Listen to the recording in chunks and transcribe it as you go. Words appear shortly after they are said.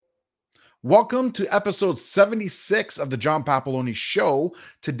Welcome to episode 76 of the John Papaloni Show.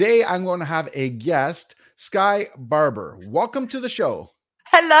 Today, I'm going to have a guest, Skye Barbour. Welcome to the show.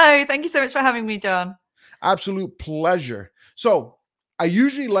 Hello. Thank you so much for having me, John. Absolute pleasure. So, I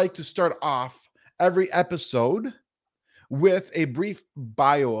usually like to start off every episode with a brief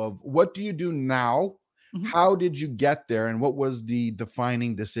bio of what do you do now, how did you get there, and what was the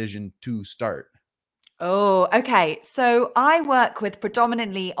defining decision to start? Oh, okay. So I work with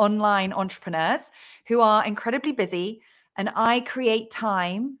predominantly online entrepreneurs who are incredibly busy, and I create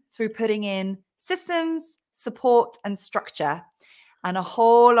time through putting in systems, support, and structure, and a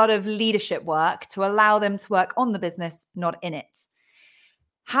whole lot of leadership work to allow them to work on the business, not in it.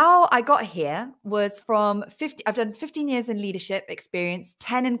 How I got here was from I've done 15 years in leadership experience,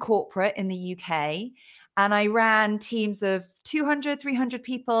 10 in corporate in the UK. And I ran teams of 200, 300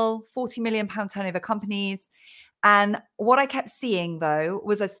 people, 40 million pound turnover companies. And what I kept seeing, though,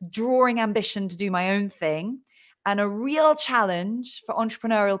 was this drawing ambition to do my own thing and a real challenge for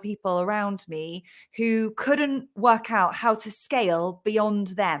entrepreneurial people around me who couldn't work out how to scale beyond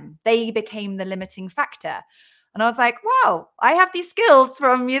them. They became the limiting factor. And I was like, wow, I have these skills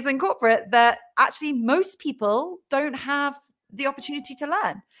from years in corporate that actually most people don't have the opportunity to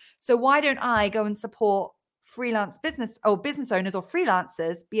learn. So why don't I go and support freelance business or business owners or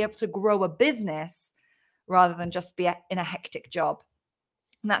freelancers be able to grow a business rather than just be in a hectic job?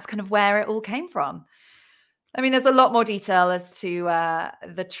 And that's kind of where it all came from. I mean, there's a lot more detail as to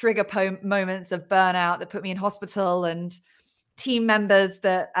the trigger moments of burnout that put me in hospital and team members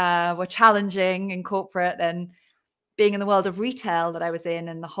that were challenging in corporate and being in the world of retail that I was in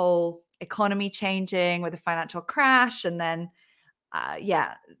and the whole economy changing with the financial crash and then,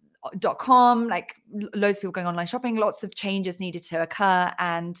 .com, like loads of people going online shopping, lots of changes needed to occur.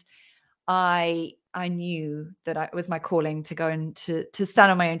 And I knew that it was my calling to go and to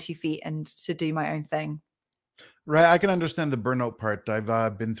stand on my own 2 feet and to do my own thing. Right. I can understand the burnout part.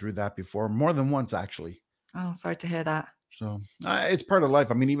 I've been through that before, more than once, actually. Oh, sorry to hear that. So it's part of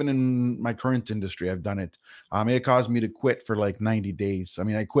life. I mean, even in my current industry, I've done it. It caused me to quit for like 90 days. I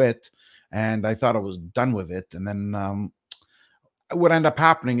mean, I quit and I thought I was done with it. And then what ended up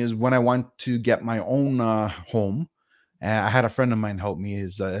happening is when I went to get my own home, I had a friend of mine help me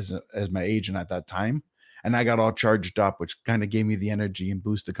as my agent at that time. And I got all charged up, which kind of gave me the energy and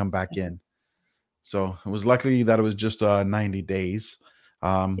boost to come back in. So it was lucky that it was just 90 days. So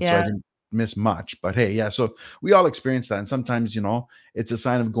I didn't miss much, but hey, yeah. So we all experience that. And sometimes, it's a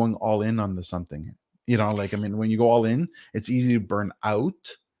sign of going all in on something, I mean, when you go all in, it's easy to burn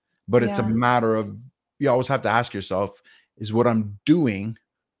out, but it's a matter of, you always have to ask yourself, is what I'm doing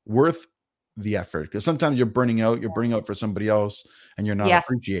worth the effort? Because sometimes you're burning out for somebody else and you're not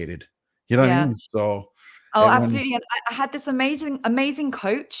appreciated. You know what I mean? So oh, absolutely. And I had this amazing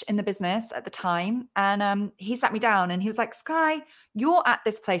coach in the business at the time. And he sat me down and he was like, Skye, you're at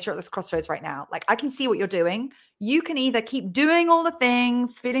this place, you're at this crossroads right now. Like, I can see what you're doing. You can either keep doing all the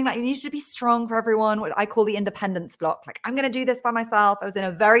things, feeling like you need to be strong for everyone, what I call the independence block. Like, I'm going to do this by myself. I was in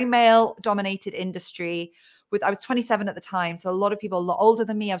a very male dominated industry. I was 27 at the time. So a lot of people a lot older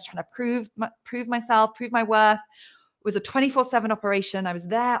than me. I was trying to prove myself, prove my worth. It was a 24/7 operation. I was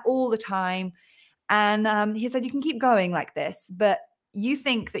there all the time. And he said, you can keep going like this, but you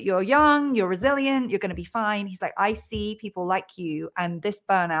think that you're young, you're resilient, you're going to be fine. He's like, I see people like you, and this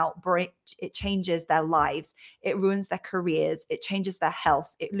burnout, it changes their lives. It ruins their careers. It changes their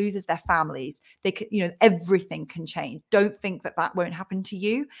health. It loses their families. They could, everything can change. Don't think that won't happen to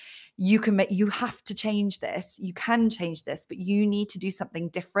you. You have to change this. You can change this, but you need to do something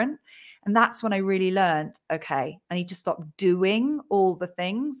different. And that's when I really learned, okay, I need to stop doing all the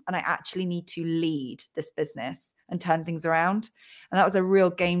things and I actually need to lead this business and turn things around. And that was a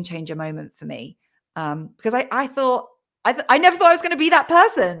real game changer moment for me. Because I thought, I never thought I was going to be that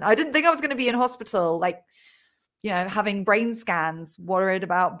person. I didn't think I was going to be in hospital, like, having brain scans, worried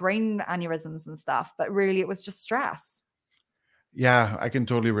about brain aneurysms and stuff. But really, it was just stress. Yeah, I can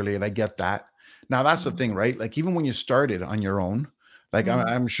totally relate. I get that. Now, that's the thing, right? Like, even when you started on your own, like,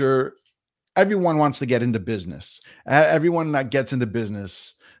 I'm sure everyone wants to get into business. Everyone that gets into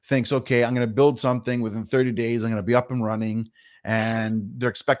business thinks, okay, I'm going to build something within 30 days. I'm going to be up and running. And they're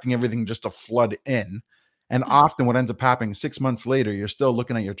expecting everything just to flood in. And often what ends up happening 6 months later, you're still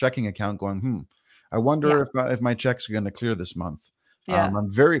looking at your checking account going, I wonder if my checks are going to clear this month.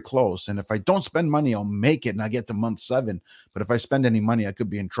 I'm very close. And if I don't spend money, I'll make it and I get to month 7. But if I spend any money, I could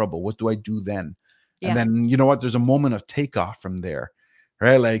be in trouble. What do I do then? And then, you know what? There's a moment of takeoff from there,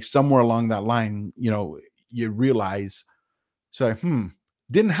 right? Like somewhere along that line, you realize, so,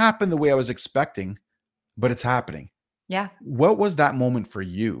 didn't happen the way I was expecting, but it's happening. Yeah. What was that moment for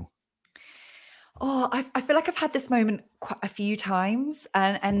you? Oh, I feel like I've had this moment quite a few times,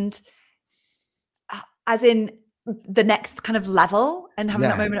 and as in the next kind of level, and having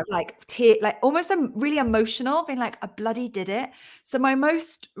that Yeah, moment of like tear, like almost really emotional, being like, I bloody did it. So my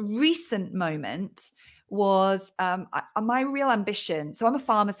most recent moment was my real ambition. So I'm a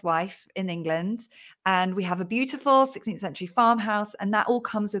farmer's wife in England, and we have a beautiful 16th century farmhouse, and that all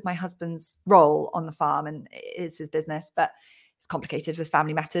comes with my husband's role on the farm, and it is his business, but it's complicated with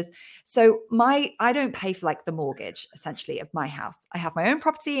family matters. So I don't pay for like the mortgage essentially of my house. I have my own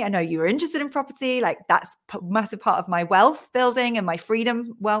property. I know you were interested in property. Like that's massive part of my wealth building and my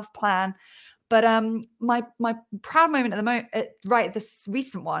freedom wealth plan. But my proud moment at the moment, right, this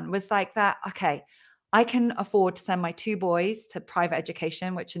recent one was like that. Okay, I can afford to send my two boys to private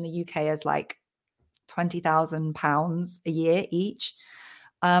education, which in the UK is like £20,000 a year each.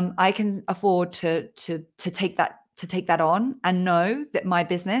 I can afford to take that on and know that my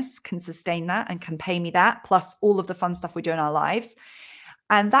business can sustain that and can pay me that, plus all of the fun stuff we do in our lives.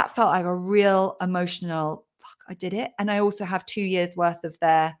 And that felt like a real emotional, fuck, I did it. And I also have 2 years worth of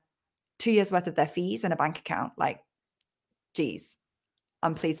their fees in a bank account. Like, geez,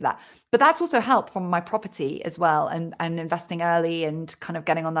 I'm pleased with that. But that's also helped from my property as well, and investing early and kind of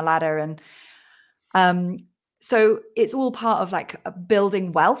getting on the ladder. And so it's all part of like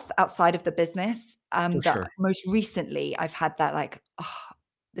building wealth outside of the business. for That sure. most recently I've had that like, oh,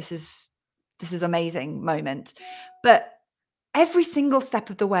 this is amazing moment. But every single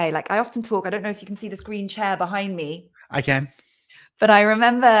step of the way, like I often talk, I don't know if you can see this green chair behind me, I can. but I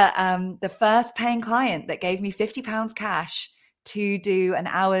remember the first paying client that gave me £50 cash to do an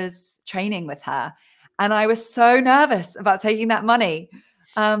hour's training with her. And I was so nervous about taking that money.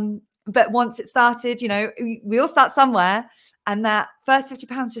 But once it started, we all start somewhere. And that first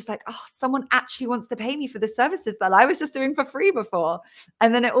 £50 just like, oh, someone actually wants to pay me for the services that I was just doing for free before.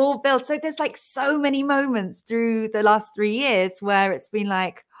 And then it all builds. So there's like so many moments through the last 3 years where it's been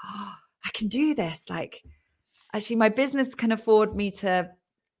like, oh, I can do this. Like, actually, my business can afford me to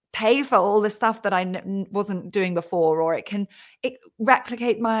pay for all the stuff that I wasn't doing before, or it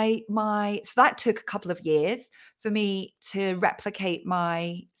replicate so that took a couple of years for me to replicate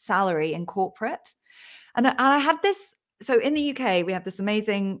my salary in corporate. And I had this. So in the UK, we have this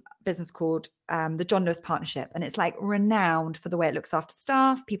amazing business called the John Lewis Partnership, and it's like renowned for the way it looks after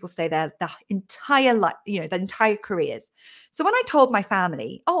staff. People stay there the entire life, their entire careers. So when I told my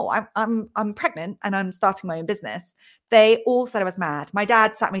family, "Oh, I'm pregnant and I'm starting my own business," they all said I was mad. My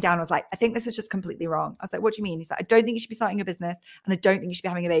dad sat me down and was like, "I think this is just completely wrong." I was like, "What do you mean?" He's like, "I don't think you should be starting a business, and I don't think you should be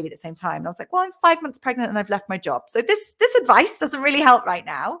having a baby at the same time." And I was like, "Well, I'm 5 months pregnant and I've left my job, so this advice doesn't really help right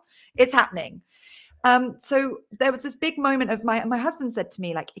now. It's happening." So there was this big moment of my husband said to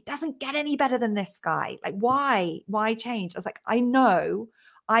me, like, "It doesn't get any better than this, Skye. Like, why change?" I was like, "I know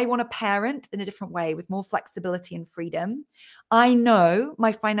I want to parent in a different way with more flexibility and freedom. I know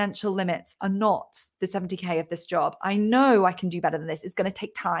my financial limits are not the 70K of this job. I know I can do better than this. It's going to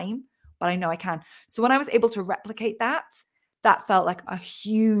take time, but I know I can." So when I was able to replicate that, that felt like a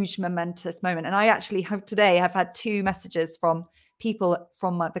huge momentous moment. And I actually have had 2 messages from people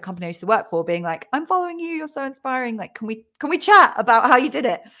from the company I used to work for being like, "I'm following you. You're so inspiring. Like, can we chat about how you did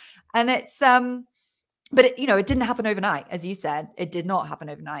it?" And it's, but it didn't happen overnight. As you said, it did not happen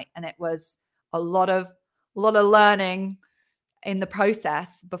overnight. And it was a lot of learning in the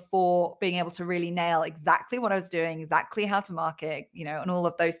process before being able to really nail exactly what I was doing, exactly how to market, and all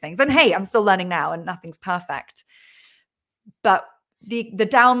of those things. And hey, I'm still learning now and nothing's perfect. But the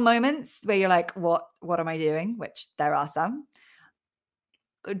down moments where you're like, what am I doing? Which there are some.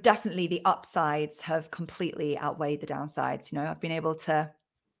 Definitely the upsides have completely outweighed the downsides. I've been able to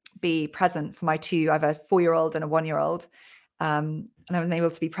be present for my 2. I have a 4-year-old and a 1-year-old. And I was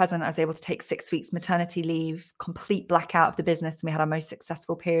able to be present. I was able to take 6 weeks maternity leave, complete blackout of the business. And we had our most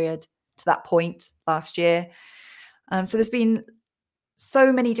successful period to that point last year. So there's been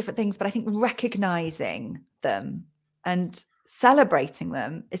so many different things, but I think recognizing them and celebrating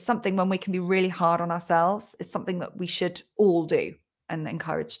them is something, when we can be really hard on ourselves, is something that we should all do and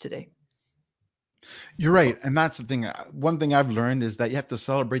encourage to do. You're right. And that's the thing. One thing I've learned is that you have to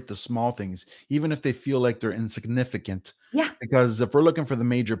celebrate the small things, even if they feel like they're insignificant. Yeah. Because if we're looking for the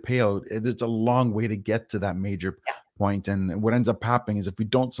major payout, it's a long way to get to that major point. And what ends up happening is if we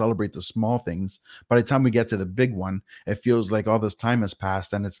don't celebrate the small things, by the time we get to the big one, it feels like all this time has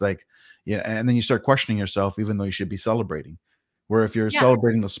passed. And it's like, yeah. And then you start questioning yourself, even though you should be celebrating. Where if you're Yeah.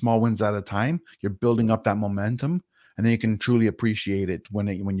 celebrating the small wins at a time, you're building up that momentum, and then you can truly appreciate it when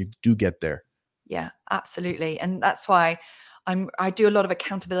you do get there. Yeah, absolutely. And that's why I do a lot of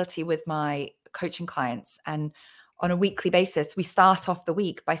accountability with my coaching clients. And on a weekly basis, we start off the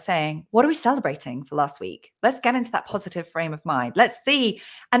week by saying, what are we celebrating for last week? Let's get into that positive frame of mind. Let's see.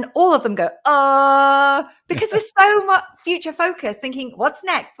 And all of them go, because we're so much future focused, thinking, what's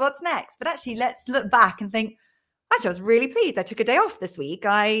next? What's next? But actually, let's look back and think, actually, I was really pleased. I took a day off this week.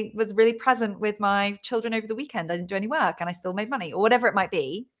 I was really present with my children over the weekend. I didn't do any work and I still made money, or whatever it might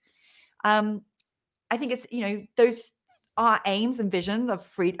be. I think it's, those our aims and visions of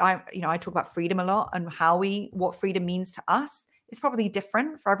freedom. I talk about freedom a lot and what freedom means to us. It's probably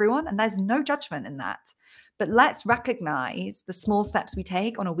different for everyone, and there's no judgment in that. But let's recognize the small steps we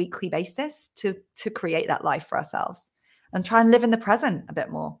take on a weekly basis to create that life for ourselves and try and live in the present a bit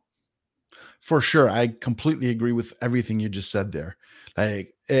more. For sure. I completely agree with everything you just said there.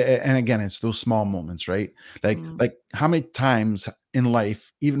 Like, and again, it's those small moments, right? Like how many times in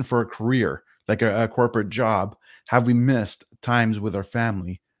life, even for a career, like a corporate job, have we missed times with our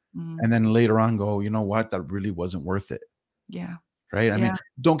family and then later on go, you know what, that really wasn't worth it. Yeah. Right. I mean,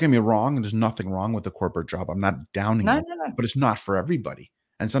 don't get me wrong. There's nothing wrong with the corporate job. I'm not downing it, but it's not for everybody.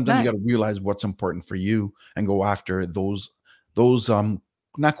 And sometimes you got to realize what's important for you and go after those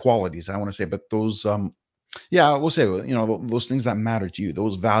not qualities, I want to say, but those, we'll say, those things that matter to you,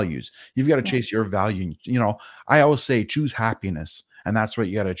 those values. You've got to chase your value. I always say choose happiness, and that's what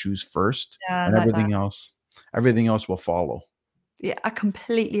you got to choose first, and everything else will follow. Yeah, I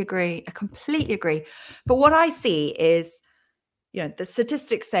completely agree. But what I see is, the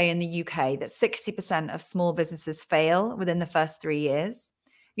statistics say in the UK that 60% of small businesses fail within the first 3 years.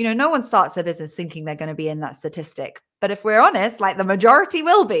 No one starts their business thinking they're going to be in that statistic. But if we're honest, like the majority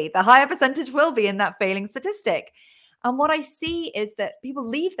will be, the higher percentage will be in that failing statistic. And what I see is that people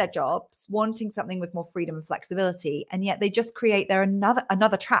leave their jobs wanting something with more freedom and flexibility, and yet they just create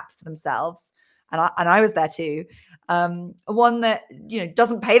another trap for themselves. And I was there too. One that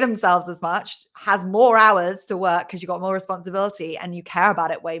doesn't pay themselves as much, has more hours to work because you've got more responsibility and you care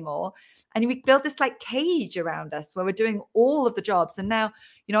about it way more. And we build this like cage around us where we're doing all of the jobs. And now,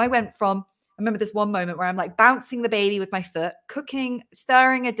 I remember this one moment where I'm like bouncing the baby with my foot, cooking,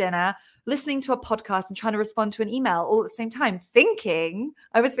 stirring a dinner, listening to a podcast and trying to respond to an email all at the same time, thinking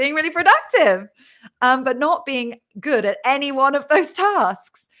I was being really productive, but not being good at any one of those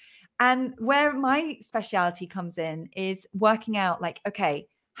tasks. And where my specialty comes in is working out like, okay,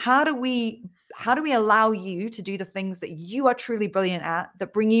 how do we allow you to do the things that you are truly brilliant at,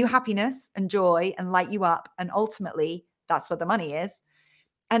 that bring you happiness and joy and light you up? And ultimately, that's where the money is.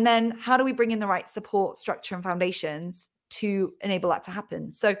 And then how do we bring in the right support structure and foundations to enable that to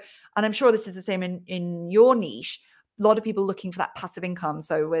happen? So, and I'm sure this is the same in your niche, a lot of people looking for that passive income.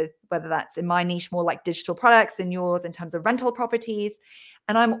 So with whether that's in my niche, more like digital products, in yours in terms of rental properties.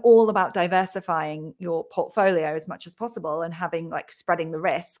 And I'm all about diversifying your portfolio as much as possible and having like spreading the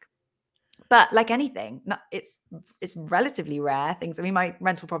risk. But like anything, it's relatively rare things. I mean, my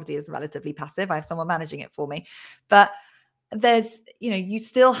rental property is relatively passive. I have someone managing it for me, but there's, you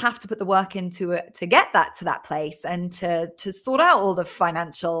still have to put the work into it to get that to that place and to sort out all the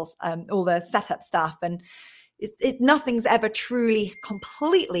financials, all the setup stuff. And nothing's ever truly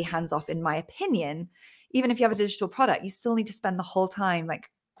completely hands off, in my opinion. Even if you have a digital product, you still need to spend the whole time like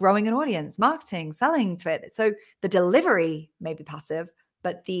growing an audience, marketing, selling to it. So the delivery may be passive,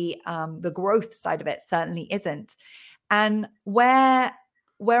 but the growth side of it certainly isn't. And where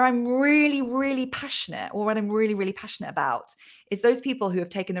I'm really, really passionate, or what I'm really, really passionate about, is those people who have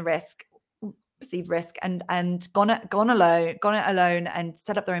taken the risk, perceived risk, and gone it alone and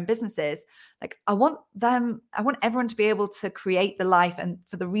set up their own businesses. Like I want everyone to be able to create the life and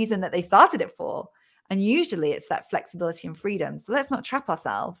for the reason that they started it for. And usually it's that flexibility and freedom. So let's not trap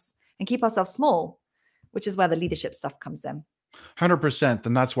ourselves and keep ourselves small, which is where the leadership stuff comes in. 100%.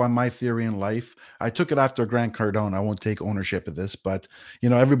 And that's why my theory in life, I took it after Grant Cardone. I won't take ownership of this, but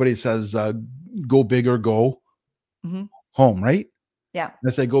everybody says, go big or go home, right? Yeah. I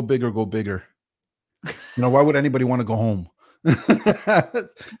say, go big or go bigger. Why would anybody want to go home?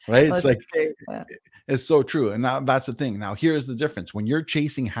 Right? It's like, it's so true. And now that's the thing. Now, here's the difference. When you're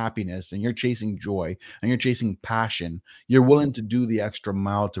chasing happiness and you're chasing joy and you're chasing passion, you're willing to do the extra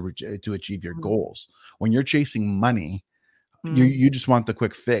mile to achieve your goals. When you're chasing money, you just want the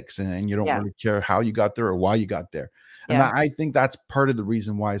quick fix, and you don't really care how you got there or why you got there. And I think that's part of the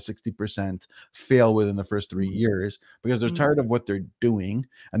reason why 60% fail within the first 3 years, because they're tired of what they're doing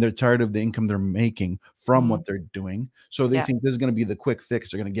and they're tired of the income they're making from what they're doing. So they think this is going to be the quick fix.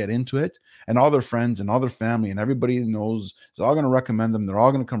 They're going to get into it, and all their friends and all their family and everybody knows is all going to recommend them. They're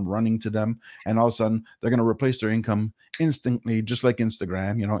all going to come running to them, and all of a sudden they're going to replace their income instantly, just like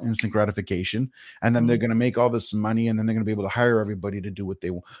Instagram, instant gratification. And then they're Mm. going to make all this money, and then they're going to be able to hire everybody to do what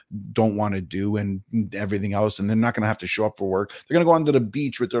they don't want to do and everything else. And they're not going to have to show up for work. They're going to go onto the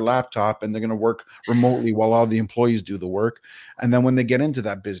beach with their laptop, and they're going to work remotely while all the employees do the work. And then when they get into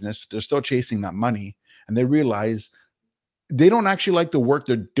that business, they're still chasing that money, and they realize they don't actually like the work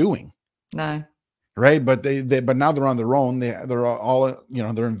they're doing. No. Right. But but now they're on their own. They're all,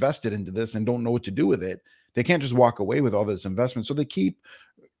 they're invested into this and don't know what to do with it. They can't just walk away with all this investment. So they keep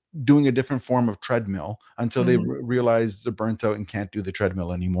doing a different form of treadmill until they realize they're burnt out and can't do the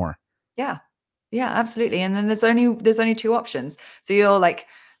treadmill anymore. Yeah. Yeah, absolutely. And then there's only two options. So you're like,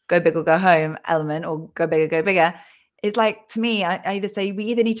 go big or go home element, or go bigger, go bigger. It's like, to me, I either say we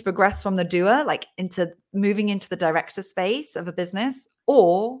either need to progress from the doer, like into moving into the director space of a business,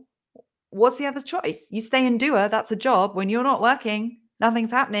 or what's the other choice? You stay in doer. That's a job. When you're not working,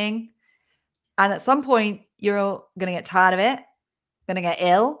 nothing's happening. And at some point, you're going to get tired of it, going to get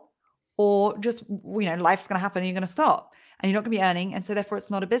ill, or just, life's going to happen and you're going to stop and you're not going to be earning. And so therefore it's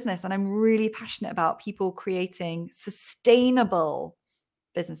not a business. And I'm really passionate about people creating sustainable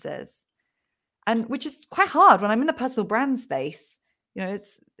businesses, and which is quite hard when I'm in the personal brand space.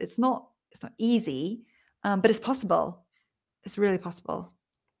 It's not easy, but it's possible. It's really possible.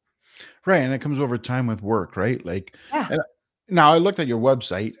 Right. And it comes over time with work, right? Like, Yeah. now I looked at your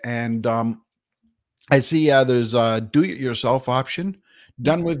website, and I see there's a do-it-yourself option,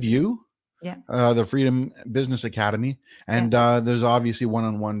 done with you, Yeah. The Freedom Business Academy, and there's obviously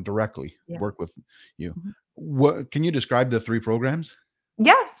one-on-one directly work with you. What can you describe the three programs?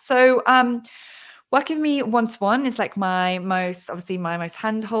 Yeah. So working with me one-to-one is like my most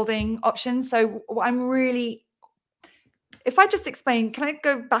hand-holding option. So what I'm really, if I just explain, can I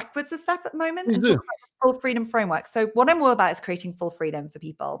go backwards a step at the moment and talk about the full freedom framework? So what I'm all about is creating full freedom for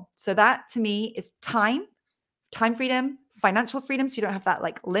people. So that to me is time freedom, financial freedom. So you don't have that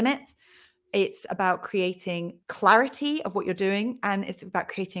like limit. It's about creating clarity of what you're doing, and it's about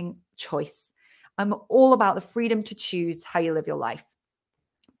creating choice. I'm all about the freedom to choose how you live your life.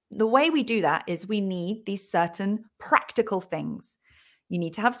 The way we do that is we need these certain practical things. You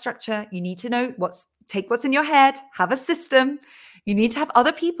need to have structure. You need to know take what's in your head, have a system. You need to have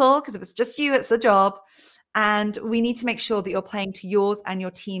other people, because if it's just you, it's a job. And we need to make sure that you're playing to yours and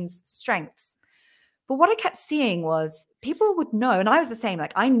your team's strengths. But what I kept seeing was people would know, and I was the same,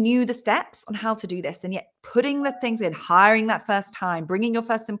 like I knew the steps on how to do this, and yet putting the things in, hiring that first time, bringing your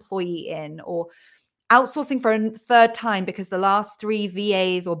first employee in, or outsourcing for a third time because the last 3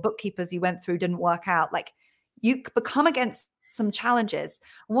 VAs or bookkeepers you went through didn't work out. Like you become against some challenges.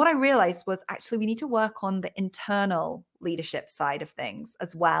 And what I realized was actually we need to work on the internal leadership side of things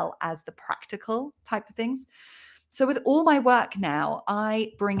as well as the practical type of things. So with all my work now,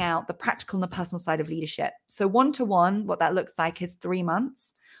 I bring out the practical and the personal side of leadership. So one-to-one, what that looks like is 3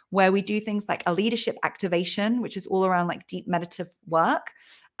 months where we do things like a leadership activation, which is all around like deep meditative work,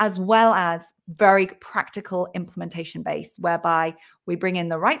 as well as very practical implementation base, whereby we bring in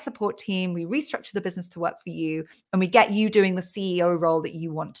the right support team, we restructure the business to work for you, and we get you doing the CEO role that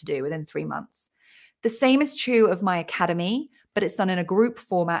you want to do within 3 months. The same is true of my academy, but it's done in a group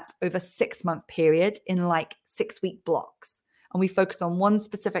format over 6-month period in like 6-week blocks. And we focus on one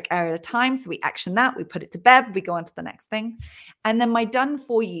specific area at a time. So we action that, we put it to bed, we go on to the next thing. And then my done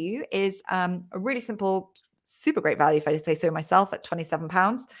for you is a really simple, super great value, if I say so myself, at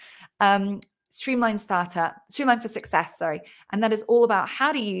 £27. Streamline for success, sorry. And that is all about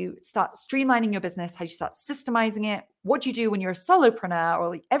how do you start streamlining your business? How do you start systemizing it? What do you do when you're a solopreneur or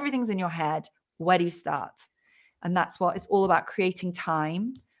like everything's in your head? Where do you start? And that's what it's all about, creating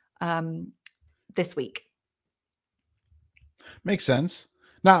time this week. Makes sense.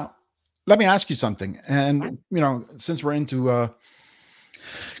 Now, let me ask you something. And, since we're into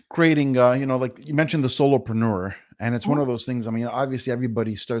creating, like you mentioned the solopreneur, and it's one of those things. I mean, obviously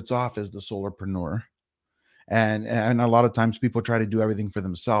everybody starts off as the solopreneur, and a lot of times people try to do everything for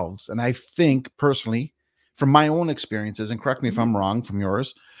themselves. And I think personally, from my own experiences, and correct me if I'm wrong from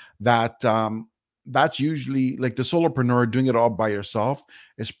yours, that that's usually like the solopreneur doing it all by yourself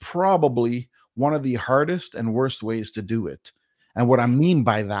is probably one of the hardest and worst ways to do it. And what I mean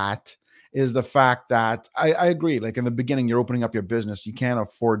by that is the fact that I agree. Like in the beginning, you're opening up your business. You can't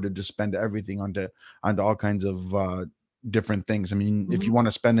afford to just spend everything onto all kinds of different things. I mean, if you want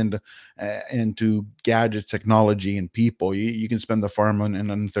to spend into gadgets, technology, and people, you can spend the farm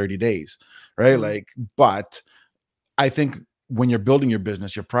in 30 days, right? Like, but I think when you're building your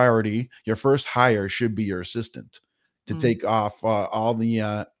business, your priority, your first hire should be your assistant to take off all the,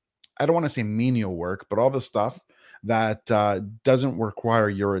 I don't want to say menial work, but all the stuff that doesn't require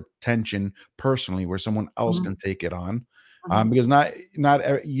your attention personally, where someone else can take it on.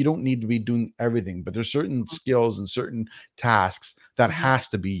 Because you don't need to be doing everything, but there's certain skills and certain tasks that has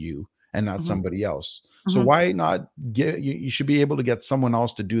to be you and not somebody else. So why not you should be able to get someone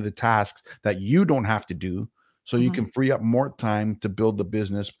else to do the tasks that you don't have to do, so you can free up more time to build the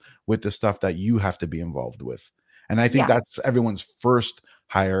business with the stuff that you have to be involved with. And I think that's everyone's first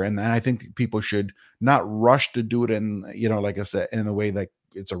hire. And then I think people should not rush to do it in, like I said, in a way like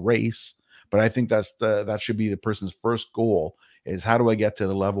it's a race. But I think that should be the person's first goal, is how do I get to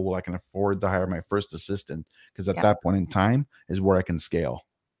the level where I can afford to hire my first assistant? Because at that point in time is where I can scale.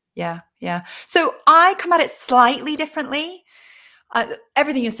 Yeah. Yeah. So I come at it slightly differently.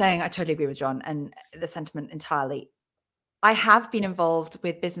 Everything you're saying, I totally agree with John and the sentiment entirely. I have been involved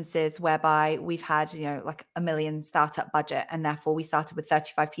with businesses whereby we've had, like $1 million startup budget, and therefore we started with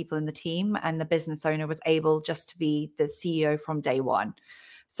 35 people in the team, and the business owner was able just to be the CEO from day one.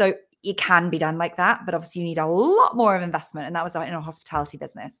 So it can be done like that, but obviously you need a lot more of investment, and that was in a hospitality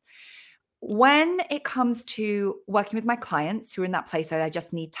business. When it comes to working with my clients who are in that place where I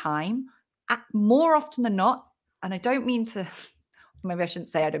just need time, more often than not, and I don't mean to, maybe I shouldn't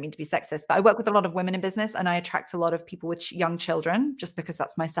say I don't mean to be sexist, but I work with a lot of women in business, and I attract a lot of people with young children just because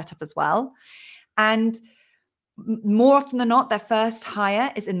that's my setup as well. And more often than not, their first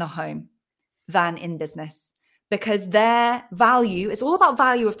hire is in the home than in business, because their value is all about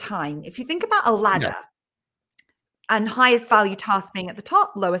value of time. If you think about a ladder, and highest value tasks being at the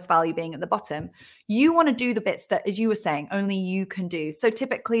top, lowest value being at the bottom, you want to do the bits that, as you were saying, only you can do. So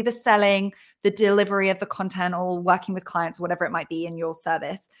typically the selling, the delivery of the content, or working with clients, whatever it might be in your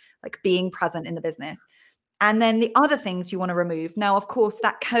service, like being present in the business. And then the other things you want to remove. Now, of course,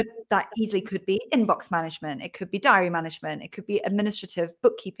 that easily could be inbox management. It could be diary management. It could be administrative,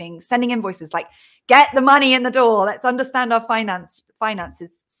 bookkeeping, sending invoices, like get the money in the door. Let's understand our finance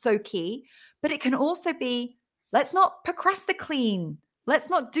is so key. But it can also be, let's not procrastinate. Let's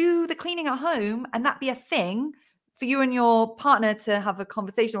not do the cleaning at home and that be a thing for you and your partner to have a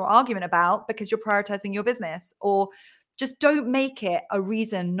conversation or argument about because you're prioritizing your business. Or just don't make it a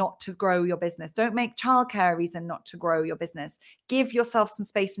reason not to grow your business. Don't make childcare a reason not to grow your business. Give yourself some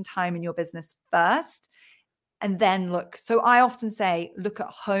space and time in your business first, and then look. So I often say, look at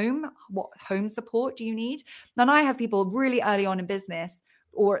home. What home support do you need? Then I have people really early on in business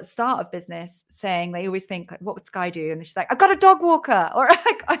or at the start of business saying, they always think, like, what would Skye do? And she's like, I got a dog walker, or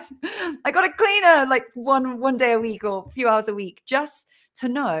I got a cleaner, like one day a week or a few hours a week, just to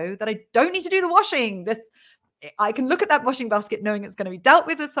know that I don't need to do the washing. I can look at that washing basket knowing it's going to be dealt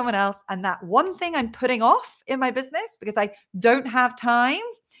with someone else. And that one thing I'm putting off in my business because I don't have time,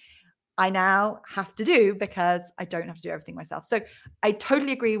 I now have to do because I don't have to do everything myself. So I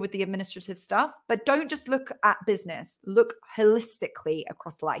totally agree with the administrative stuff, but don't just look at business, look holistically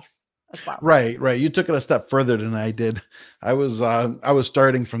across life as well. Right. You took it a step further than I did. I was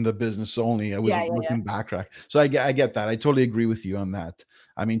starting from the business only. I was looking backtrack. So I get that. I totally agree with you on that.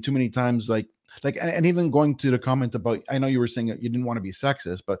 I mean, too many times, and even going to the comment about, I know you were saying that you didn't want to be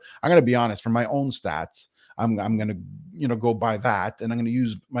sexist, but I'm going to be honest, from my own stats, I'm going to, go by that. And I'm going to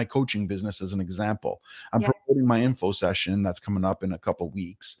use my coaching business as an example. I'm promoting my info session that's coming up in a couple of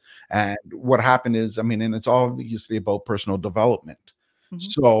weeks. And what happened is, and it's obviously about personal development.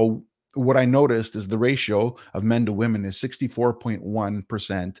 So what I noticed is the ratio of men to women is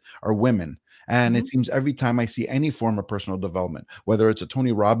 64.1% are women. And it seems every time I see any form of personal development, whether it's a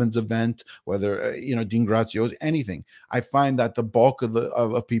Tony Robbins event, whether, Dean Graziosi, anything, I find that the bulk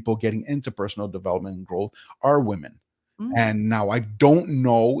of people getting into personal development and growth are women. And now I don't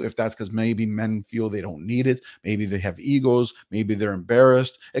know if that's because maybe men feel they don't need it. Maybe they have egos. Maybe they're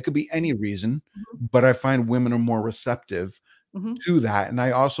embarrassed. It could be any reason, but I find women are more receptive to that. And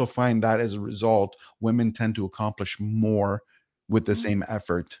I also find that as a result, women tend to accomplish more with the same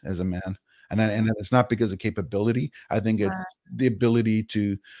effort as a man. And it's not because of capability. I think it's the ability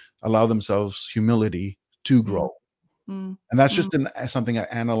to allow themselves humility to grow. And that's just something I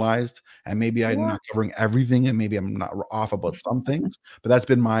analyzed, and maybe I'm not covering everything, and maybe I'm not off about some things, but that's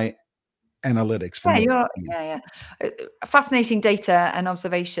been my analytics from fascinating data and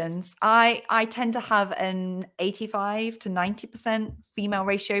observations. I tend to have an 85 to 90% female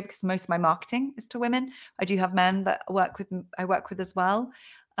ratio because most of my marketing is to women. I do have men that I work with as well.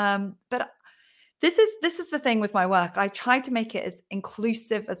 But this is the thing with my work. I try to make it as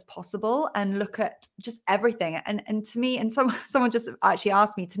inclusive as possible and look at just everything. And to me, and someone just actually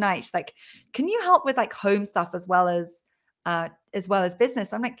asked me tonight, she's like, can you help with like home stuff as well as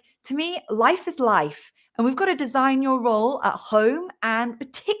business? I'm like, to me, life is life. And we've got to design your role at home, and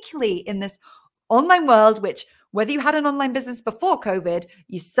particularly in this online world, which whether you had an online business before COVID,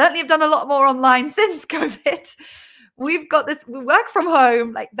 you certainly have done a lot more online since COVID. we've got this, we work from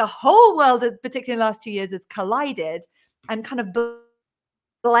home, like the whole world, particularly in the last 2 years, has collided and kind of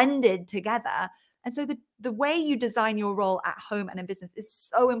blended together. And so the way you design your role at home and in business is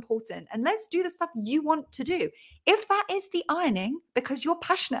so important. And let's do the stuff you want to do. If that is the ironing because you're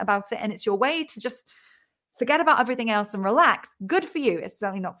passionate about it and it's your way to just forget about everything else and relax, good for you. It's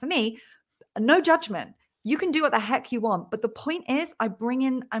certainly not for me. No judgment. You can do what the heck you want. But the point is, I'm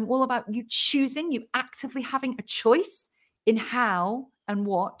all about you choosing, you actively having a choice in how and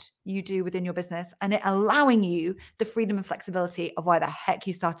what you do within your business, and it allowing you the freedom and flexibility of why the heck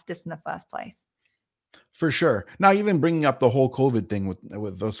you started this in the first place. For sure. Now, even bringing up the whole COVID thing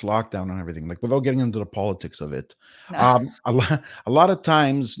with this lockdown and everything, like without getting into the politics of it, No. a lot of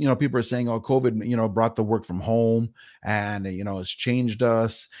times, people are saying, "Oh, COVID, brought the work from home, and it's changed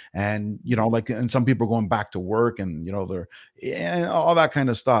us," and like, and some people are going back to work, and they're all that kind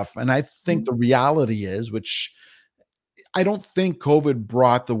of stuff. And I think the reality is, which I don't think COVID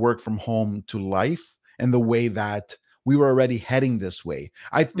brought the work from home to life in the way that we were already heading this way.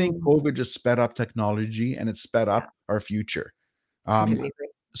 I think COVID just sped up technology and it sped Yeah, up our future. Um, completely agree.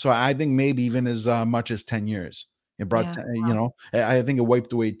 so I think maybe even as much as 10 years. It brought, Yeah. I think it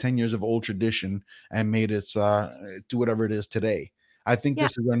wiped away 10 years of old tradition and made it do whatever it is today. I think Yeah.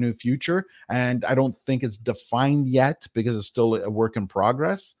 this is our new future, and I don't think it's defined yet because it's still a work in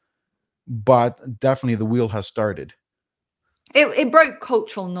progress, but definitely the wheel has started. It broke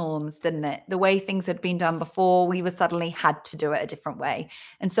cultural norms, didn't it? The way things had been done before, we were suddenly had to do it a different way.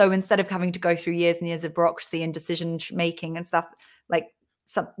 And so instead of having to go through years and years of bureaucracy and decision making and stuff, like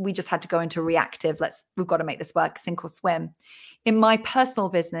we just had to go into reactive. We've got to make this work, sink or swim. In my personal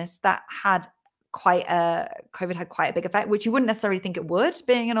business, that had COVID had quite a big effect, which you wouldn't necessarily think it would,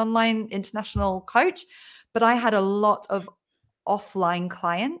 being an online international coach. But I had a lot of offline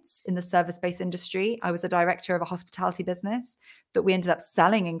clients in the service-based industry. I was a director of a hospitality business that we ended up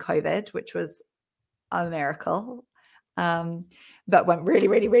selling in COVID, which was a miracle, but went really,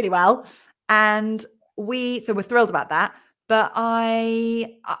 really, really well. And we're thrilled about that. But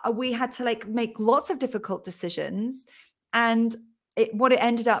we had to make lots of difficult decisions, and what it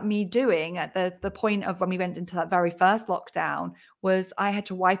ended up me doing at the point of when we went into that very first lockdown was I had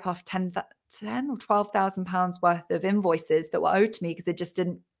to wipe off 10 or 12,000 pounds worth of invoices that were owed to me because it just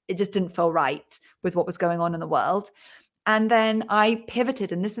didn't feel right with what was going on in the world. And then I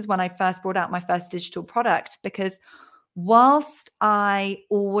pivoted, and this is when I first brought out my first digital product, because whilst I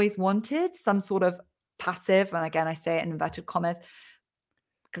always wanted some sort of passive, and again I say it in inverted commas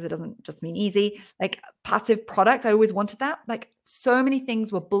because it doesn't just mean easy, like passive product, I always wanted that. Like so many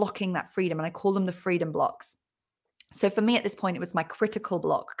things were blocking that freedom, and I call them the freedom blocks. So for me at this point, it was my critical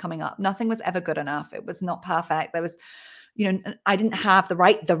block coming up. Nothing was ever good enough. It was not perfect. There was, I didn't have the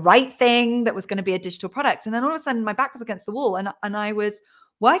right thing that was going to be a digital product. And then all of a sudden my back was against the wall, and I was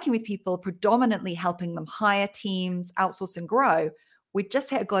working with people, predominantly helping them hire teams, outsource and grow. We just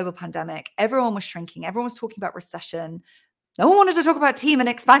hit a global pandemic. Everyone was shrinking. Everyone was talking about recession. No one wanted to talk about team and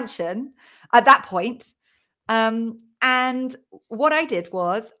expansion at that point. And what I did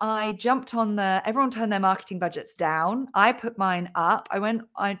was I jumped on everyone turned their marketing budgets down. I put mine up.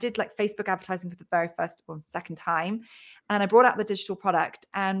 I did like Facebook advertising for the very first or second time. And I brought out the digital product.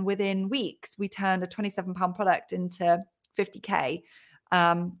 And within weeks, we turned a £27 product into 50K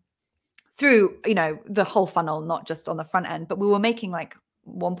through, the whole funnel, not just on the front end, but we were making like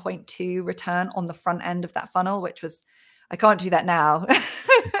 1.2 return on the front end of that funnel, which was, I can't do that now.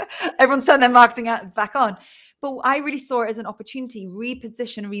 Everyone's turned their marketing back on. But I really saw it as an opportunity,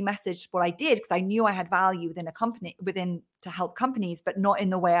 reposition, remessage what I did, because I knew I had value within a company, to help companies, but not in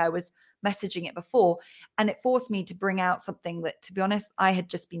the way I was messaging it before. And it forced me to bring out something that, to be honest, I had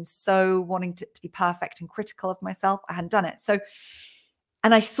just been so wanting to be perfect and critical of myself. I hadn't done it. So,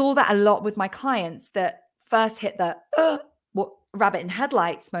 and I saw that a lot with my clients that first hit the rabbit in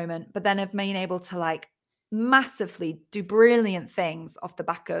headlights moment, but then have been able to massively do brilliant things off the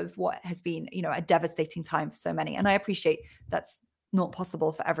back of what has been, a devastating time for so many. And I appreciate that's not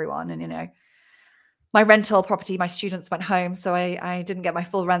possible for everyone. And, my rental property, my students went home, so I didn't get my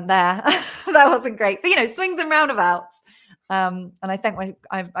full rent there. That wasn't great, but swings and roundabouts. And I think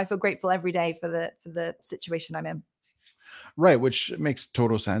I feel grateful every day for the situation I'm in. Right, which makes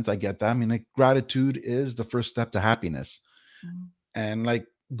total sense. I get that. I mean, like, gratitude is the first step to happiness. And like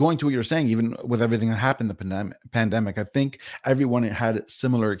going to what you're saying, even with everything that happened in the pandemic, I think everyone had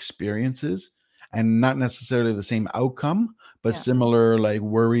similar experiences and not necessarily the same outcome, but similar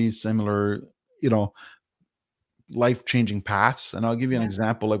worries, similar, life-changing paths. And I'll give you an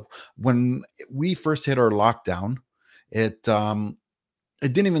example. Like when we first hit our lockdown, it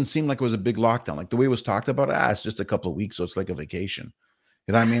it didn't even seem like it was a big lockdown. Like the way it was talked about, it's just a couple of weeks, so it's like a vacation.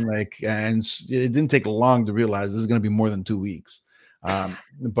 You know what I mean? Like, and it didn't take long to realize this is going to be more than 2 weeks.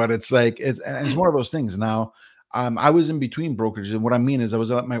 But it's like it's one of those things. Now, I was in between brokerages, and what I mean is I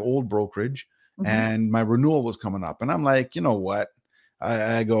was at my old brokerage, and my renewal was coming up, and I'm like, you know what?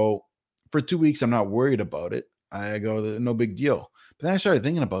 I go, for 2 weeks, I'm not worried about it. I go, no big deal. But then I started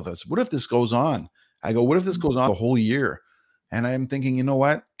thinking about this. What if this goes on? I go, what if this goes on the whole year? And I'm thinking, you know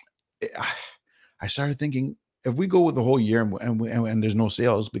what? I started thinking, if we go with the whole year and there's no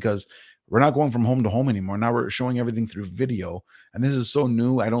sales, because we're not going from home to home anymore. Now we're showing everything through video, and this is so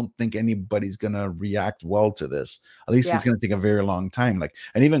new. I don't think anybody's gonna react well to this. At least it's gonna take a very long time. Like,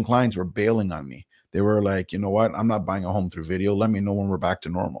 and even clients were bailing on me. They were like, you know what? I'm not buying a home through video. Let me know when we're back to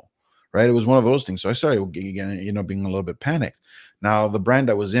normal. Right? It was one of those things. So I started again, being a little bit panicked. Now the brand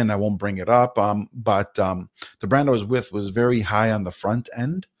I was in, I won't bring it up, but the brand I was with was very high on the front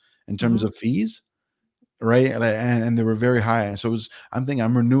end in terms of fees, right? And they were very high. So I'm thinking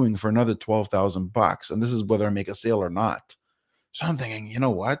I'm renewing for another $12,000, and this is whether I make a sale or not. So I'm thinking, you know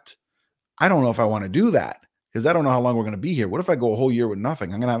what? I don't know if I want to do that, because I don't know how long we're going to be here. What if I go a whole year with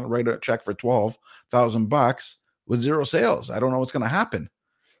nothing? I'm going to write a check for $12,000 with zero sales. I don't know what's going to happen.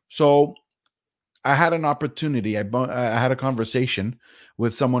 So I had an opportunity. I had a conversation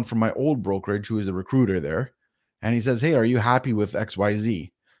with someone from my old brokerage who is a recruiter there. And he says, hey, are you happy with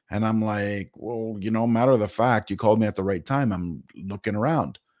XYZ? And I'm like, well, matter of the fact, you called me at the right time. I'm looking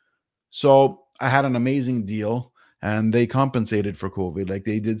around. So I had an amazing deal, and they compensated for COVID. Like,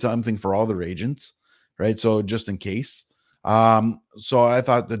 they did something for all their agents, right? So just in case. So I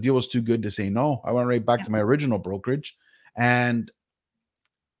thought the deal was too good to say no. I went right back to my original brokerage, and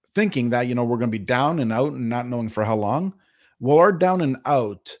thinking that, we're going to be down and out and not knowing for how long. Well, our down and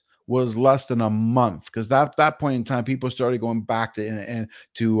out was less than a month, because that point in time, people started going back to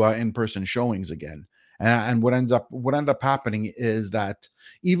in-person showings again. And what ended up happening is that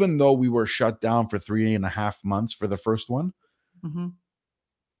even though we were shut down for 3.5 months for the first one,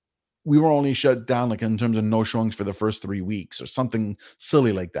 we were only shut down, like, in terms of no showings, for the first 3 weeks or something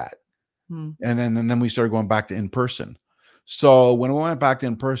silly like that. And then we started going back to in-person. So when we went back to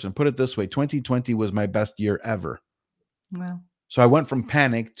in-person, put it this way, 2020 was my best year ever. Wow. So I went from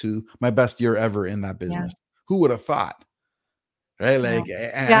panic to my best year ever in that business. Who would have thought? Right? Like,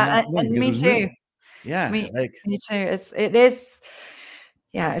 and me too. Yeah. Me too. It is.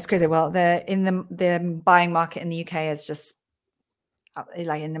 Yeah, it's crazy. Well, the buying market in the UK is just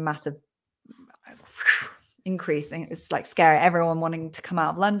like in a massive increase. It's like scary. Everyone wanting to come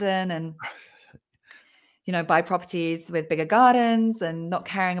out of London and buy properties with bigger gardens, and not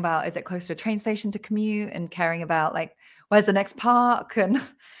caring about, is it close to a train station to commute, and caring about, like, where's the next park, and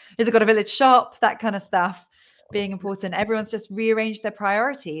is it got a village shop, that kind of stuff being important. Everyone's just rearranged their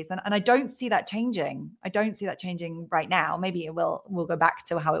priorities, and I don't see that changing. I don't see that changing right now. Maybe we'll go back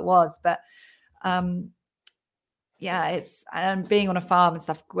to how it was, but and being on a farm and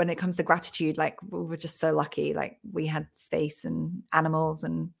stuff, when it comes to gratitude, like, we're just so lucky. Like, we had space and animals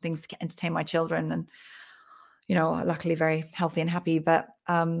and things to entertain my children, and luckily very healthy and happy. But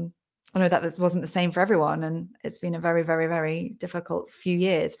I know that wasn't the same for everyone, and it's been a very, very, very difficult few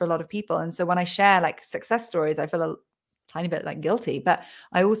years for a lot of people. And so when I share, like, success stories, I feel a tiny bit, like, guilty, but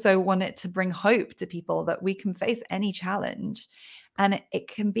I also want it to bring hope to people that we can face any challenge. And it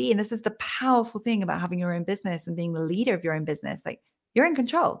can be, and this is the powerful thing about having your own business and being the leader of your own business, like, you're in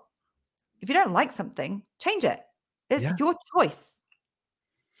control. If you don't like something, change it. It's your choice.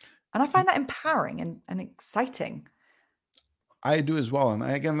 And I find that empowering and exciting. I do as well. And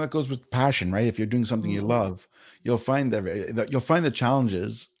again, that goes with passion, right? If you're doing something you love, you'll find that you'll find the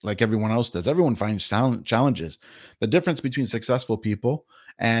challenges like everyone else does. Everyone finds challenges. The difference between successful people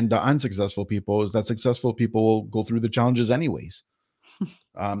and unsuccessful people is that successful people will go through the challenges anyways.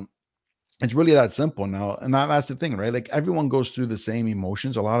 It's really that simple now. And that's the thing, right? Like, everyone goes through the same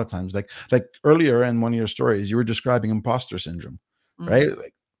emotions a lot of times. Like earlier in one of your stories, you were describing imposter syndrome, right?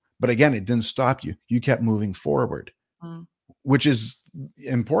 Like, but again, it didn't stop you. You kept moving forward, which is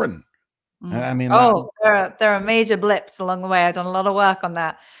important. I mean, there are major blips along the way. I've done a lot of work on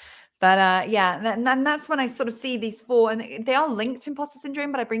that. But and that's when I sort of see these four, and they are linked to imposter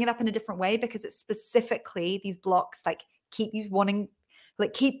syndrome, but I bring it up in a different way, because it's specifically these blocks, like, keep you wanting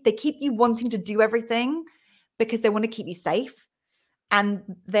to do everything because they want to keep you safe. And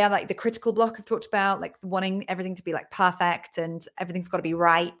they're like the critical block I've talked about, like wanting everything to be, like, perfect and everything's got to be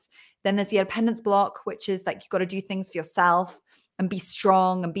right. Then there's the independence block, which is like, you've got to do things for yourself and be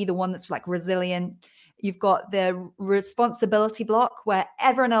strong and be the one that's, like, resilient. You've got the responsibility block, where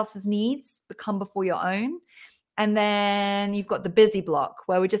everyone else's needs become before your own. And then you've got the busy block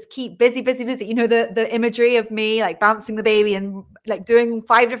where we just keep busy, busy, busy. You know, the imagery of me like bouncing the baby and like doing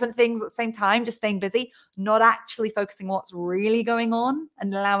 5 different things at the same time, just staying busy, not actually focusing on what's really going on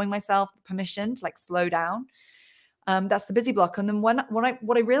and allowing myself permission to like slow down. That's the busy block. And then what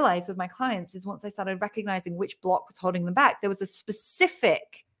I realized with my clients is once I started recognizing which block was holding them back, there was a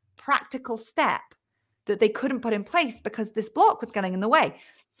specific practical step that they couldn't put in place because this block was getting in the way.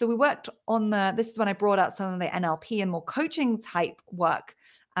 So we worked on this is when I brought out some of the NLP and more coaching type work.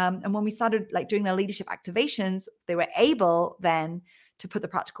 And when we started like doing their leadership activations, they were able then to put the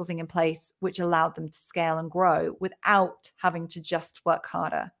practical thing in place, which allowed them to scale and grow without having to just work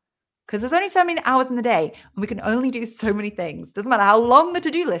harder. Because there's only so many hours in the day and we can only do so many things. Doesn't matter how long the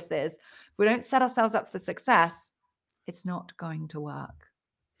to-do list is. If we don't set ourselves up for success, it's not going to work.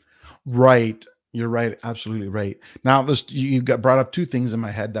 Right. You're right. Absolutely right. Now, you got brought up 2 things in my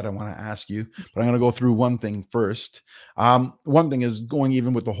head that I want to ask you, but I'm going to go through one thing first. One thing is going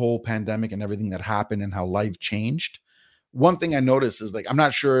even with the whole pandemic and everything that happened and how life changed. One thing I noticed is like, I'm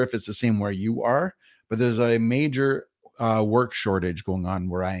not sure if it's the same where you are, but there's a major work shortage going on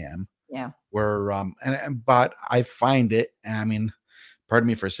where I am. Yeah. Where, but I find it, I mean, pardon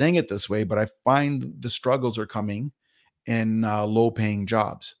me for saying it this way, but I find the struggles are coming in low paying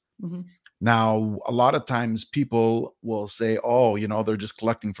jobs. Mm-hmm. Now, a lot of times people will say, oh, you know, they're just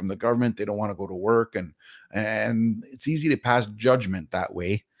collecting from the government. They don't want to go to work. And it's easy to pass judgment that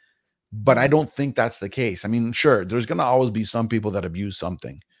way. But I don't think that's the case. I mean, sure, there's going to always be some people that abuse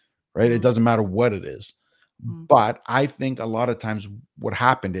something, right? It doesn't matter what it is. But I think a lot of times what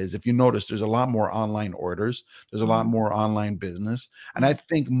happened is, if you notice, there's a lot more online orders. There's a lot more online business. And I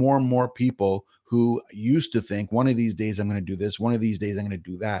think more and more people who used to think one of these days I'm going to do this, one of these days I'm going to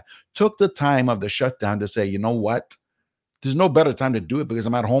do that, took the time of the shutdown to say, you know what? There's no better time to do it because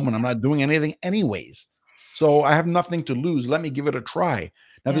I'm at home and I'm not doing anything anyways. So I have nothing to lose. Let me give it a try.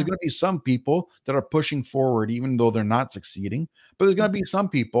 Now, there's going to be some people that are pushing forward, even though they're not succeeding. But there's going to be some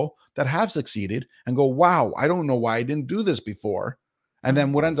people that have succeeded and go, wow, I don't know why I didn't do this before. And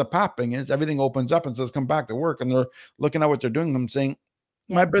then what ends up happening is everything opens up and says, come back to work. And they're looking at what they're doing. I'm saying,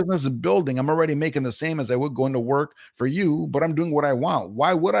 my business is building. I'm already making the same as I would going to work for you, but I'm doing what I want.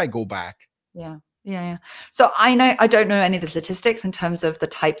 Why would I go back? Yeah. So I don't know any of the statistics in terms of the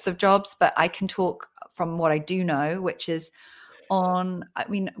types of jobs, but I can talk from what I do know, which is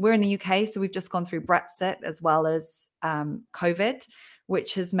we're in the UK, so we've just gone through Brexit as well as COVID,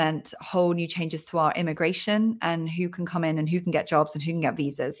 which has meant whole new changes to our immigration and who can come in and who can get jobs and who can get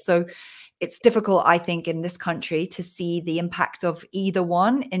visas. So it's difficult, I think, in this country to see the impact of either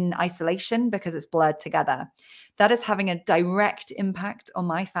one in isolation because it's blurred together. That is having a direct impact on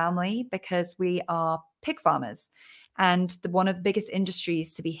my family because we are pig farmers. And one of the biggest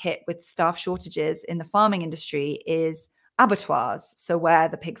industries to be hit with staff shortages in the farming industry is abattoirs. So where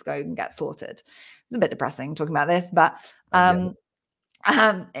the pigs go and get slaughtered. It's a bit depressing talking about this, but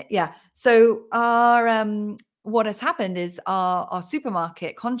So our what has happened is our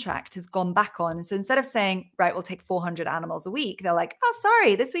supermarket contract has gone back on. And so instead of saying, right, we'll take 400 animals a week, they're like, oh,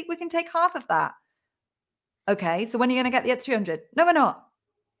 sorry, this week we can take half of that. Okay, so when are you going to get the other 200? No, we're not.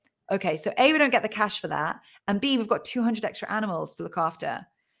 Okay, so A, we don't get the cash for that. And B, we've got 200 extra animals to look after,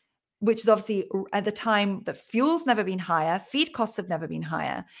 which is obviously at the time that fuel's never been higher, feed costs have never been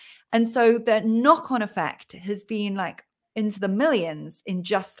higher. And so the knock-on effect has been like into the millions in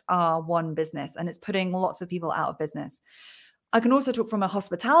just our one business, and it's putting lots of people out of business. I can also talk from a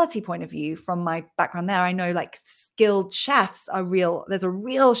hospitality point of view. From my background there, I know like skilled chefs are real. There's a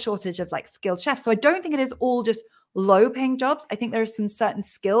real shortage of like skilled chefs. So I don't think it is all just low paying jobs. I think there are some certain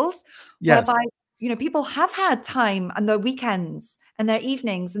skills whereby, you know, people have had time on their weekends and their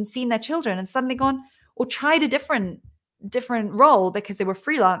evenings and seen their children and suddenly gone or tried a different role because they were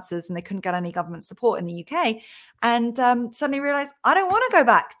freelancers and they couldn't get any government support in the UK, and suddenly realized, I don't want to go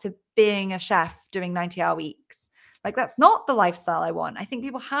back to being a chef doing 90-hour weeks. Like, that's not the lifestyle I want. I think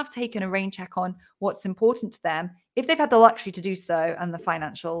people have taken a rain check on what's important to them if they've had the luxury to do so and the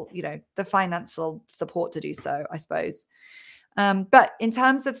financial support to do so, I suppose. But in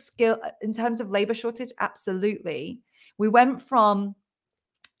terms of labor shortage, absolutely. We went from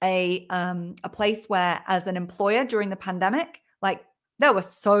a place where, as an employer during the pandemic, like there were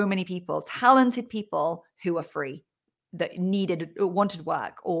so many people, talented people who were free that wanted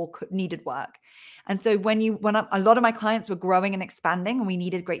work or needed work. And so when a lot of my clients were growing and expanding and we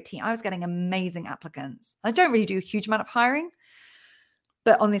needed a great team, I was getting amazing applicants. I don't really do a huge amount of hiring,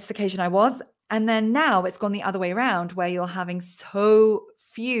 but on this occasion I was. And then now it's gone the other way around where you're having so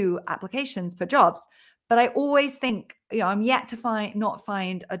few applications for jobs. But I always think, I'm yet to not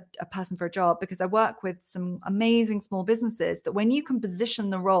find a person for a job, because I work with some amazing small businesses that when you can position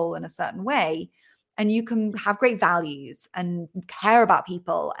the role in a certain way, and you can have great values and care about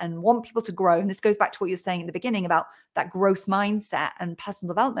people and want people to grow. And this goes back to what you were saying in the beginning about that growth mindset and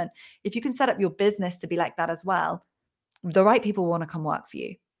personal development. If you can set up your business to be like that as well, the right people want to come work for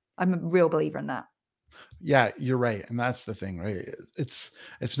you. I'm a real believer in that. Yeah, you're right. And that's the thing, right? It's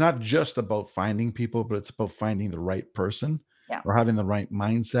not just about finding people, but it's about finding the right person, Yeah. or having the right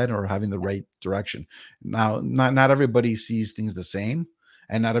mindset, or having the right direction. Now, not everybody sees things the same,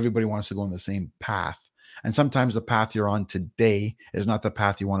 and not everybody wants to go on the same path. And sometimes the path you're on today is not the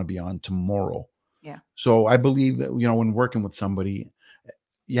path you want to be on tomorrow. Yeah. So I believe that, when working with somebody,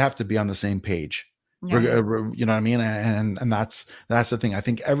 you have to be on the same page. Yeah, yeah. You know what I mean? And that's the thing. I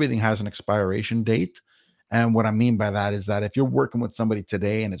think everything has an expiration date. And what I mean by that is that if you're working with somebody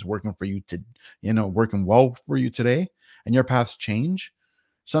today and it's working for you to, working well for you today, and your paths change,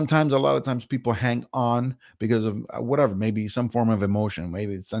 sometimes, a lot of times, people hang on because of whatever, maybe some form of emotion,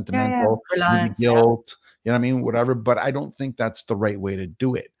 maybe it's Yeah, yeah. sentimental, maybe Reliance. Yeah. guilt, you know what I mean? Whatever. But I don't think that's the right way to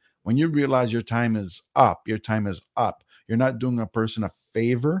do it. When you realize your time is up, your time is up. You're not doing a person a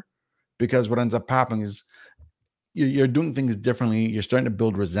favor, because what ends up happening is you're doing things differently. You're starting to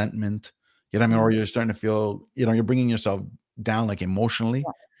build resentment, you know what I mean? Or you're starting to feel, you're bringing yourself down, like, emotionally,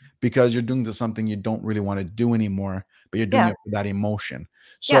 because you're doing something you don't really want to do anymore, but you're doing Yeah. it for that emotion.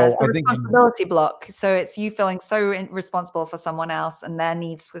 Yeah, So it's the I think, responsibility block. So it's you feeling so responsible for someone else and their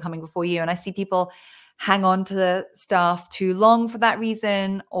needs coming before you. And I see people hang on to the staff too long for that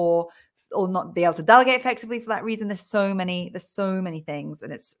reason, or not be able to delegate effectively for that reason. There's so many things,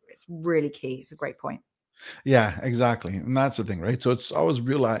 and it's really key. It's a great point. yeah, exactly. And that's the thing, right? So it's always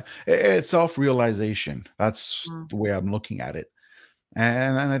it's self-realization. That's Mm. the way I'm looking at it.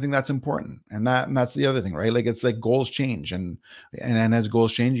 And I think that's important. And that's the other thing, right? Like, it's like goals change, and as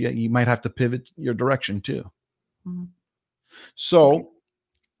goals change, you might have to pivot your direction too. Mhm. Okay. So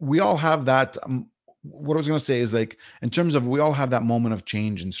we all have that. What I was going to say is, like, in terms of, we all have that moment of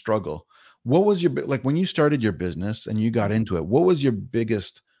change and struggle. What was like, when you started your business and you got into it, what was your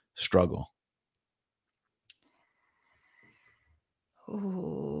biggest struggle?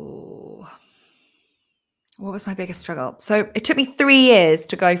 Ooh. What was my biggest struggle? So it took me 3 years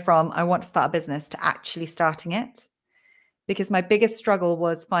to go from I want to start a business to actually starting it, because my biggest struggle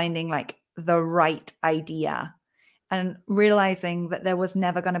was finding like the right idea and realizing that there was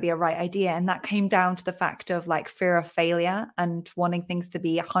never going to be a right idea. And that came down to the fact of like fear of failure and wanting things to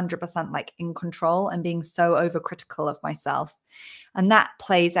be 100% like in control and being so overcritical of myself. And that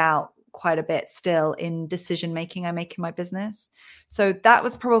plays out quite a bit still in decision making I make in my business. So that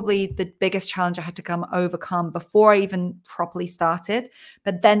was probably the biggest challenge I had to overcome before I even properly started.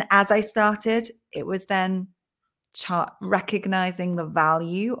 But then as I started, it was then recognizing the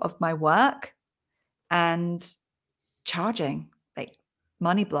value of my work and charging, like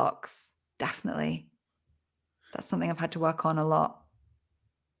money blocks. Definitely. That's something I've had to work on a lot.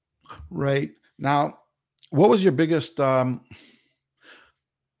 Right. Now, what was your biggest, like,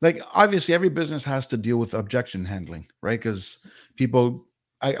 obviously every business has to deal with objection handling, right? Because people,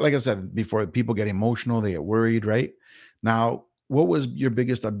 like I said before, people get emotional, they get worried, right? Now, what was your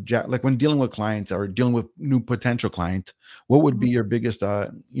biggest like, when dealing with clients or dealing with new potential client, what would be your biggest,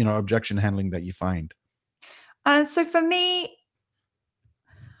 objection handling that you find? And so for me,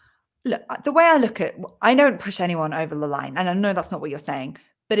 look, the way I look at, I don't push anyone over the line. And I know that's not what you're saying,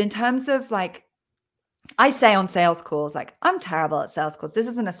 but in terms of like, I say on sales calls, like, I'm terrible at sales calls. This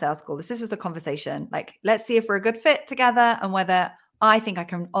isn't a sales call. This is just a conversation. Like, let's see if we're a good fit together and whether I think I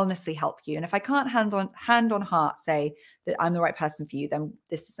can honestly help you. And if I can't hand on heart say that I'm the right person for you, then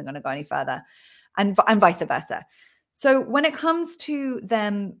this isn't going to go any further, and vice versa. So when it comes to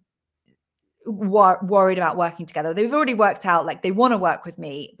them worried about working together, they've already worked out like they want to work with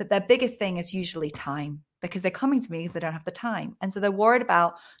me, but their biggest thing is usually time, because they're coming to me because they don't have the time. And so they're worried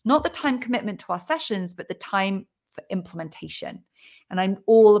about not the time commitment to our sessions, but the time for implementation. And I'm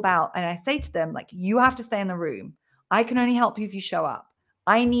all about, and I say to them, like, you have to stay in the room. I can only help you if you show up.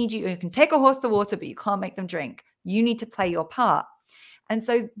 I need you. You can take a horse to water, but you can't make them drink. You need to play your part. And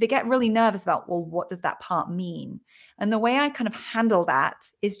so they get really nervous about, well, what does that part mean? And the way I kind of handle that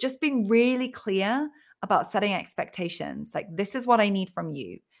is just being really clear about setting expectations. Like, this is what I need from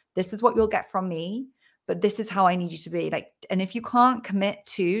you. This is what you'll get from me, but this is how I need you to be. Like, and if you can't commit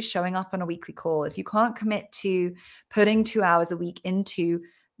to showing up on a weekly call, if you can't commit to putting 2 hours a week into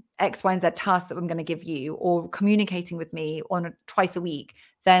X, Y, and Z tasks that I'm going to give you, or communicating with me on twice a week,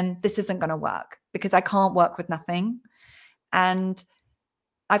 then this isn't going to work, because I can't work with nothing. And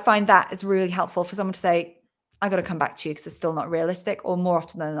I find that is really helpful for someone to say, I got to come back to you because it's still not realistic. Or more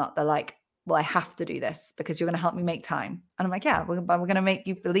often than not, they're like, well, I have to do this because you're going to help me make time. And I'm like, yeah, we're going to make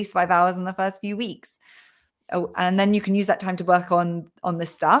you at least 5 hours in the first few weeks. Oh, and then you can use that time to work on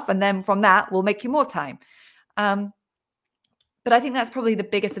this stuff. And then from that, we'll make you more time. But I think that's probably the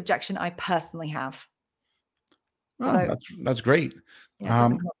biggest objection I personally have. Oh, that's great. Yeah, it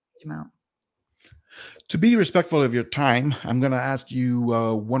doesn't cost a huge amount. To be respectful of your time, I'm going to ask you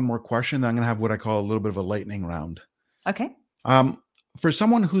one more question. Then I'm going to have what I call a little bit of a lightning round. Okay. For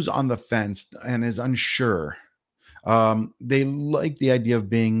someone who's on the fence and is unsure, they like the idea of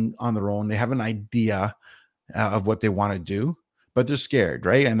being on their own. They have an idea of what they want to do, but they're scared,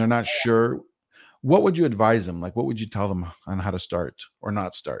 right? And they're not sure. What would you advise them? Like, what would you tell them on how to start or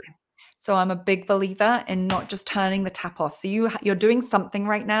not start? So I'm a big believer in not just turning the tap off. So you're doing something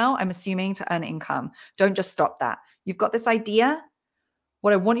right now, I'm assuming, to earn income. Don't just stop that. You've got this idea.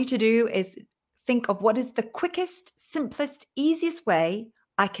 What I want you to do is think of what is the quickest, simplest, easiest way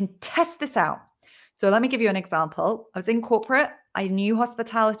I can test this out. So let me give you an example. I was in corporate. I knew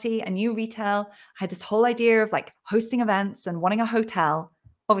hospitality. I knew retail. I had this whole idea of like hosting events and wanting a hotel.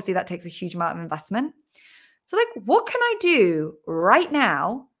 Obviously, that takes a huge amount of investment. So like, what can I do right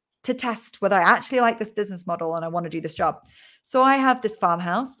now to test whether I actually like this business model and I want to do this job? So I have this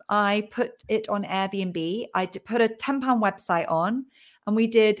farmhouse. I put it on Airbnb. I put a £10 website on, and we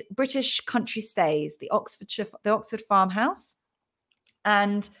did British country stays, the Oxford farmhouse.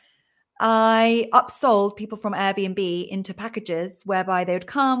 And I upsold people from Airbnb into packages whereby they would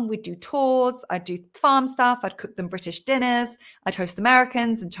come, we'd do tours, I'd do farm stuff, I'd cook them British dinners, I'd host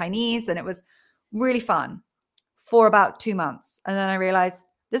Americans and Chinese, and it was really fun for about 2 months. And then I realized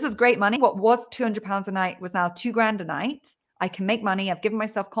this was great money. What was £200 a night was now £2,000 a night. I can make money. I've given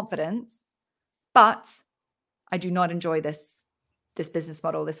myself confidence, but I do not enjoy this business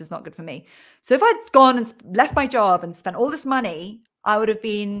model. This is not good for me. So if I'd gone and left my job and spent all this money, I would have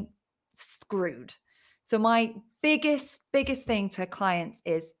been screwed. So my biggest thing to clients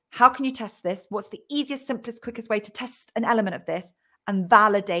is, how can you test this? What's the easiest, simplest, quickest way to test an element of this and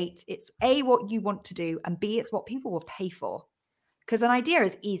validate it's A, what you want to do, and B, it's what people will pay for. Because an idea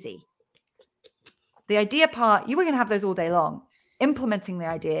is easy. The idea part, you were going to have those all day long. Implementing the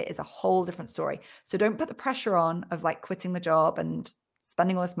idea is a whole different story. So don't put the pressure on of like quitting the job and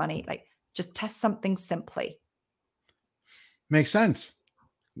spending all this money. Like, just test something simply. Makes sense.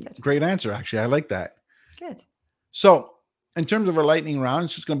 Good. Great answer, actually. I like that. Good. So in terms of our lightning round,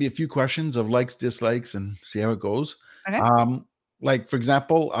 it's just going to be a few questions of likes, dislikes, and see how it goes. Okay. Like, for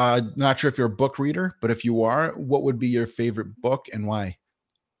example, not sure if you're a book reader, but if you are, what would be your favorite book and why?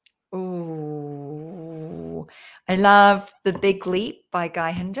 Oh, I love The Big Leap by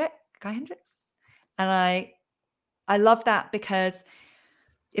Guy Hendricks. And I love that because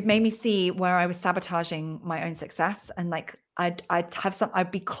it made me see where I was sabotaging my own success. And like,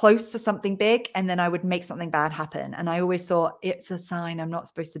 I'd be close to something big and then I would make something bad happen. And I always thought it's a sign I'm not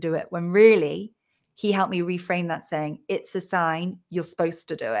supposed to do it, when really he helped me reframe that, saying it's a sign you're supposed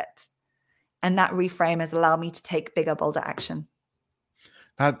to do it. And that reframe has allowed me to take bigger, bolder action.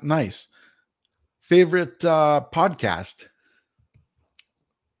 Nice. Favorite podcast?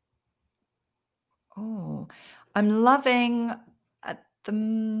 Oh, I'm loving at the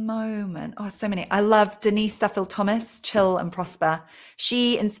moment. Oh, so many. I love Denise Duffield Thomas, Chill and Prosper.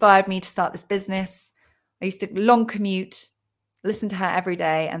 She inspired me to start this business. I used to long commute, listen to her every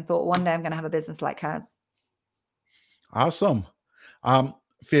day, and thought one day I'm going to have a business like hers. Awesome.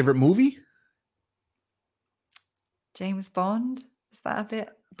 Favorite movie? James Bond. Is that a bit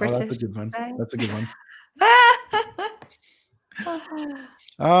British? Oh, that's a good one. That's a good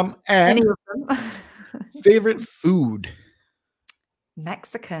one. And favorite food?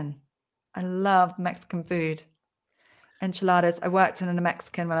 Mexican. I love Mexican food. Enchiladas. I worked in a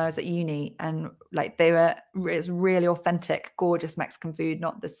Mexican when I was at uni, and like it was really authentic, gorgeous Mexican food,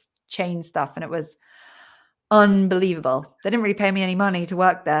 not this chain stuff. And it was unbelievable. They didn't really pay me any money to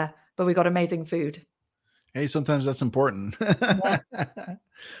work there, but we got amazing food. Hey, sometimes that's important. Yeah.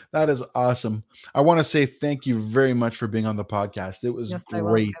 That is awesome. I want to say thank you very much for being on the podcast. It was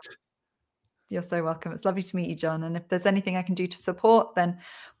great. You're so welcome. It's lovely to meet you, John. And if there's anything I can do to support, then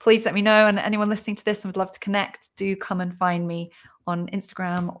please let me know. And anyone listening to this and would love to connect, do come and find me on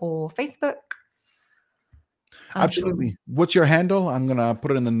Instagram or Facebook. Absolutely. What's your handle? I'm going to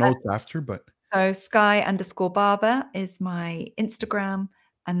put it in the notes after, but. So Skye_Barbour is my Instagram.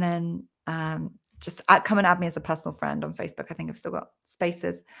 And then just come and add me as a personal friend on Facebook. I think I've still got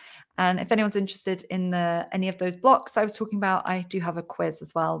spaces. And if anyone's interested in any of those blocks I was talking about, I do have a quiz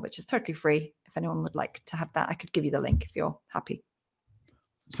as well, which is totally free. If anyone would like to have that, I could give you the link if you're happy.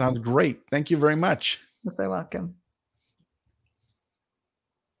 Sounds great. Thank you very much. You're so welcome.